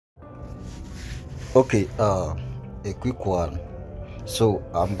Okay, a quick one. So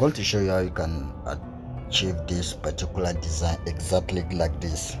I'm going to show you how you can achieve this particular design exactly like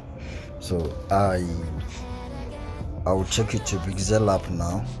this. So I will take you to Pixellab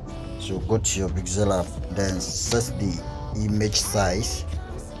now. So go to your Pixellab, then set the image size.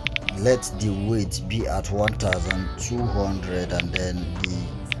 Let the weight be at 1200 and then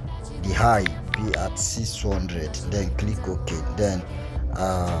the height be at 600. Then click OK. Then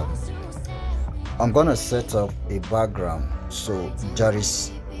I'm gonna set up a background. So there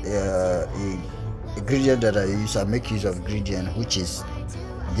is a gradient that I use. I make use of gradient, which is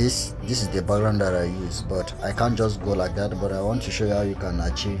this is the background that I use, but I can't just go like that. But I want to show you how you can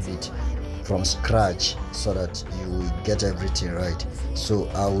achieve it from scratch so that you will get everything right. So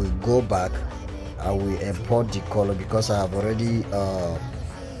I will go back, I will import the color because I have already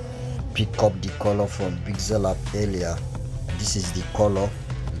picked up the color from Pixellab earlier. This is the color.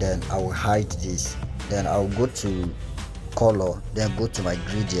 Then I will hide this. Then I'll go to color, then go to my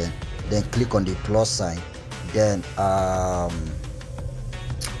gradient, then click on the plus sign. Then I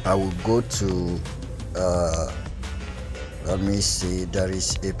will go to let me see, there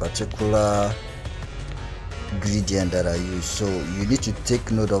is a particular gradient that I use, so you need to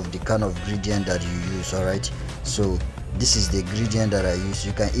take note of the kind of gradient that you use. All right, so this is the gradient that I use.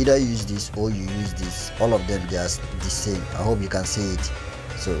 You can either use this or you use this. All of them, they are the same. I hope you can see it.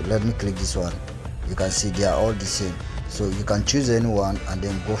 So let me click this one. You can see they are all the same, so you can choose any one and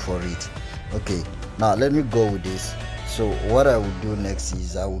then go for it. Okay, now let me go with this. So what I will do next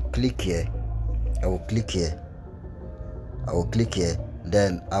is I will click here, I will click here, I will click here,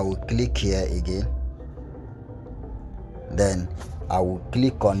 then I will click here again, then I will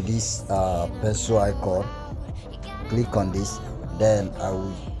click on this pencil icon, click on this, then I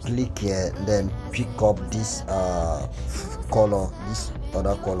will click here, then pick up this color, this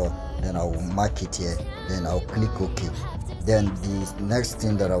other color, then I will mark it here, then I'll click OK. Then the next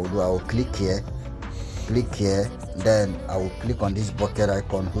thing that I will do, I will click here, then I will click on this bucket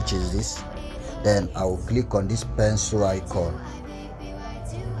icon, which is this, then I will click on this pencil icon,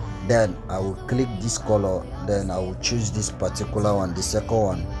 then I will click this color, then I will choose this particular one, the second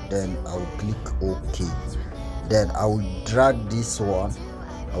one, then I will click OK. Then I will drag this one,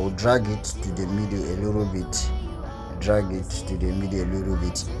 I will drag it to the middle a little bit,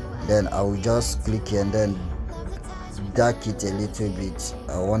 then I will just click here and then dark it a little bit.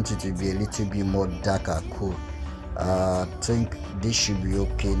 I want it to be a little bit more darker. Cool. I think this should be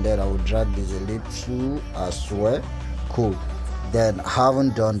okay. Then I will drag this a little as well. Cool. Then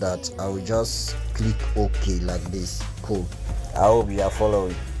having done that, I will just click OK like this. Cool. I hope you are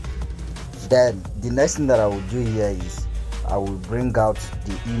following. Then the next thing that I will do here is I will bring out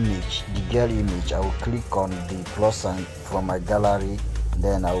the image, the girl image. I will click on the plus sign from my gallery,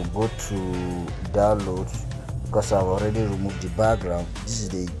 then I will go to download because I've already removed the background. This is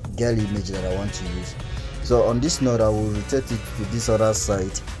the girl image that I want to use. So on this node, I will rotate it to this other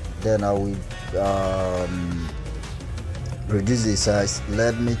side, then I will reduce the size.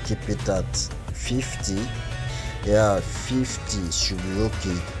 Let me keep it at 50. Yeah, 50 should be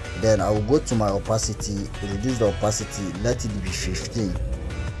okay. Then I will go to my opacity, reduce the opacity, let it be 15,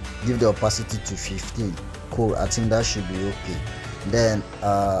 give the opacity to 15. Cool, I think that should be okay. Then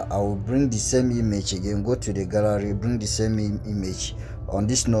I will bring the same image again, go to the gallery, bring the same image on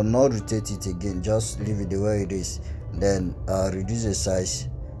this node, not rotate it again, just leave it the way it is. Then reduce the size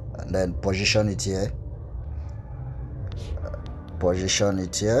and then position it here,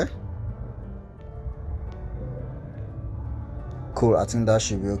 Cool, I think that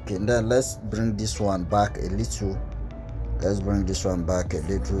should be okay. Then let's bring this one back a little,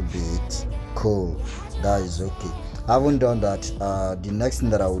 bit. Cool, that is okay. Having done that, the next thing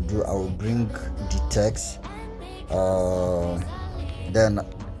that I will do, I will bring the text, then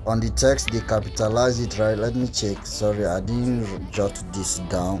on the text they capitalize it, right? Let me check, sorry, I didn't jot this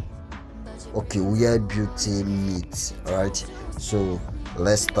down. Okay, where beauty meets, right? So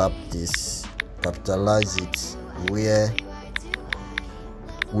let's tap this, capitalize it, where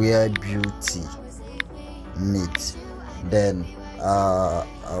beauty meets. Then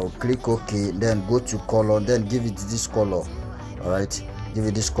I'll click OK, then go to color, then give it this color. All right, give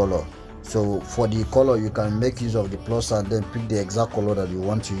it this color. So for the color, you can make use of the plus and then pick the exact color that you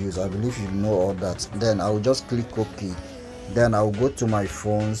want to use. I believe you know all that. Then I'll just click OK. Then I'll go to my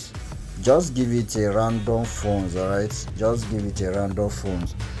phones, just give it a random fonts. All right, just give it a random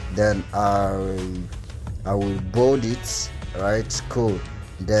fonts. Then I will bold it, right? Cool.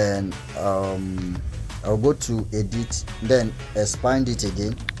 Then I'll go to edit, then expand it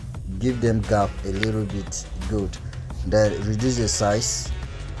again, give them gap a little bit. Good. Then reduce the size,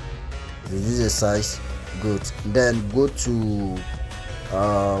 reduce the size. Good. Then go to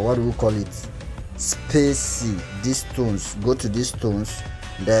what do we call it, spacey, these tones. Go to these tones,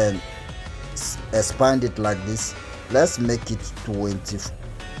 then expand it like this. Let's make it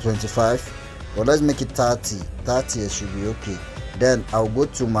 25, or let's make it 30. It should be okay. Then I'll go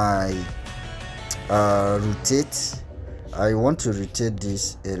to my rotate. I want to rotate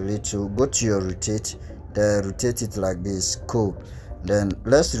this a little. Go to your rotate, then rotate it like this. Cool. Then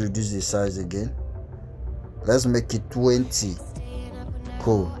let's reduce the size again. Let's make it 20.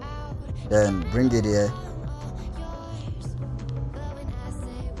 Cool. Then bring it here.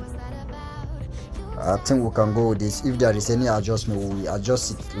 I think we can go with this. If there is any adjustment, we will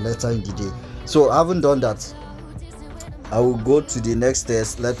adjust it later in the day. So I haven't done that. I will go to the next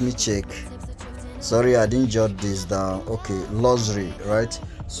test. Let me check. Sorry, I didn't jot this down. Okay, luxury, right?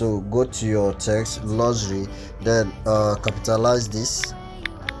 So go to your text, luxury, then capitalize this,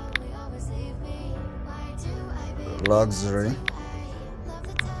 luxury.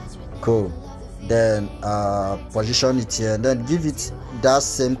 Cool. Then position it here, and then give it that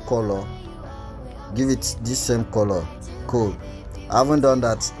same color. Give it this same color. Cool. I haven't done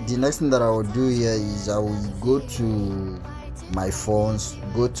that. The next thing that I will do here is I will go to my phones,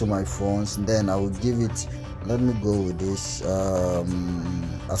 then I will give it, let me go with this.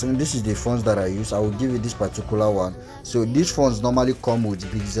 I think this is the fonts that I use. I will give it this particular one. So these fonts normally come with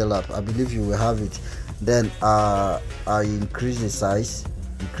Pixellab. I believe you will have it. Then I increase the size.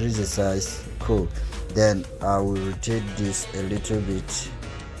 Cool. Then I will rotate this a little bit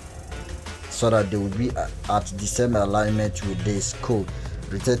so that they will be at the same alignment with this. Cool.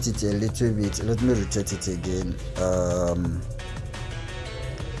 Rotate it a little bit. Let me rotate it again.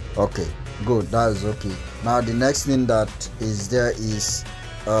 Okay, good. That is okay. Now the next thing that is there is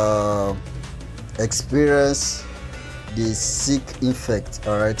experience the sick effect.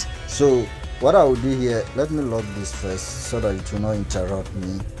 All right, so what I will do here, let me log this first so that it will not interrupt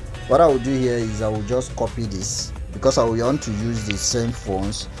me. What I will do here is I will just copy this because I will want to use the same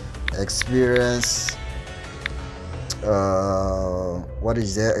fonts. Experience what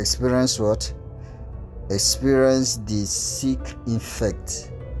is there? Experience what? Experience the sick effect.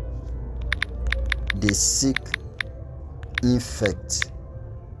 The sick effect.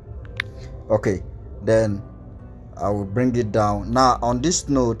 Okay, then I will bring it down. Now on this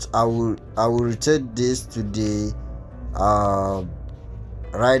note, I will rotate this to the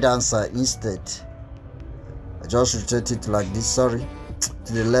right hand side instead. I just rotate it like this, sorry,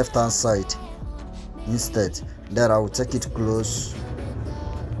 to the left hand side instead. Then I will take it close.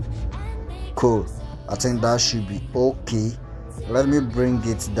 Cool. I think that should be okay. Let me bring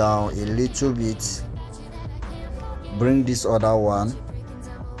it down a little bit. Bring this other one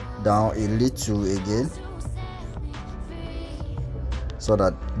down a little again so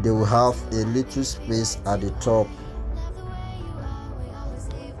that they will have a little space at the top.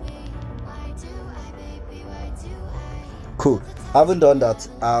 Cool. Having done that,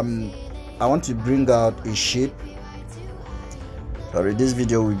 I want to bring out a shape. Sorry, this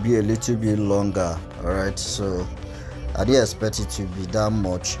video will be a little bit longer. All right, so I didn't expect it to be that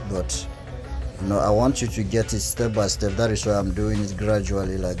much, but you know, I want you to get it step by step. That is why I'm doing it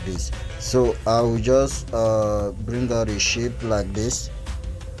gradually like this. So I will just bring out a shape like this.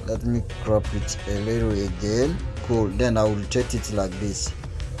 Let me crop it a little again. Cool. Then I will rotate it like this.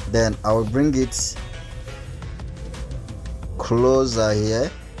 Then I will bring it closer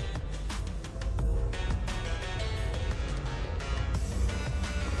here.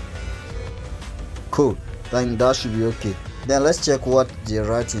 Cool. Then that should be okay. Then let's check what they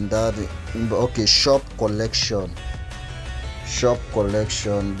write in that. Okay, shop collection.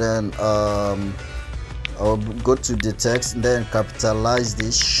 Then I'll go to the text, then capitalize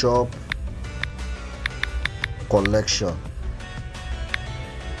this, shop collection.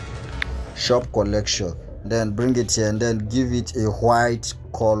 Then bring it here and then give it a white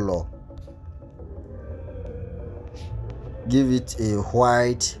color. Give it a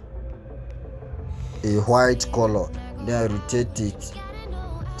white color. Then rotate it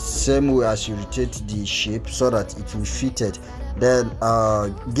same way as you rotate the shape so that it will fit it. Then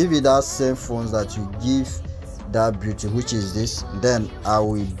give it that same font that you give that beauty, which is this. Then I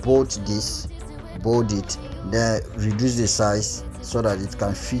will bold it, then reduce the size so that it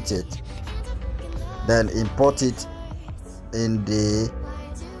can fit it. Then import it in the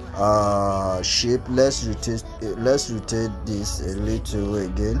shape. Let's rotate this a little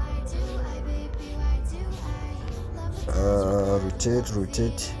again.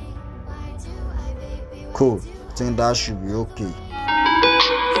 Rotate. Cool. I think that should be okay.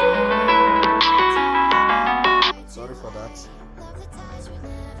 Sorry for that.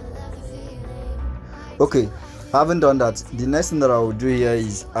 Okay, having done that, the next thing that I will do here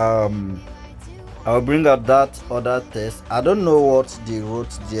is I'll bring out that other test. I don't know what they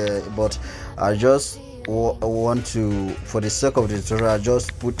wrote there, but I just want to, for the sake of the tutorial, I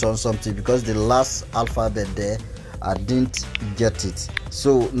just put on something because the last alphabet there I didn't get it.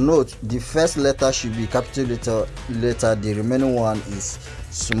 So note, the first letter should be capital letter, the remaining one is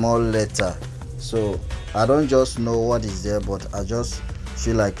small letter. So I don't just know what is there, but I just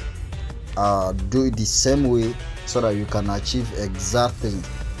feel like do it the same way so that you can achieve exact thing.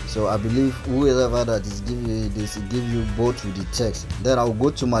 So I believe whoever that is giving you this, give you both with the text. Then I'll go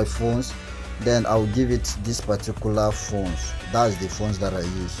to my phones, then I'll give it this particular phones. That's the phones that I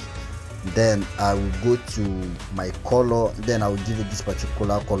use. Then I will go to my color, then I will give it this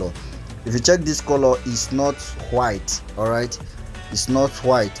particular color. If you check, this color is not white. All right, it's not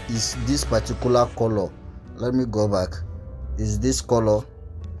white, it's this particular color. Let me go back. Is this color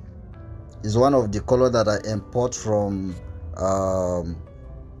is one of the color that I import from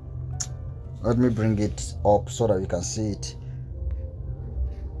let me bring it up so that you can see it.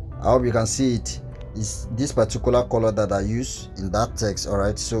 I hope you can see it. Is this particular color that I use in that text. All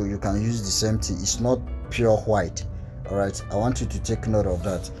right, so you can use the same thing. It's not pure white. All right, I want you to take note of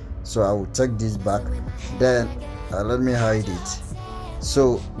that. So I will take this back, then let me hide it.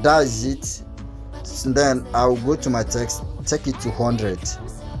 So that is it. Then I'll go to my text, take it to 100.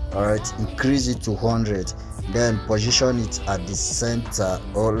 All right, increase it to 100, then position it at the center.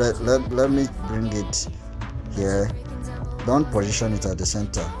 Or let me bring it here. Don't position it at the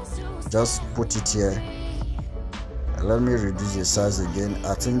center, just put it here. Let me reduce the size again.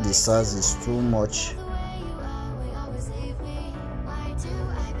 I think the size is too much.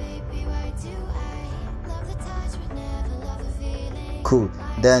 Cool.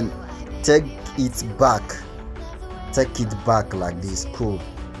 Then take it back like this. Cool.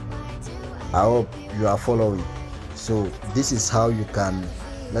 I hope you are following. So this is how you can,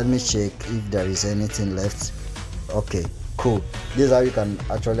 let me check if there is anything left. Okay, cool. This is how you can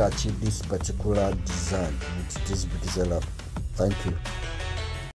actually achieve this particular design with this Pixellab. Thank you.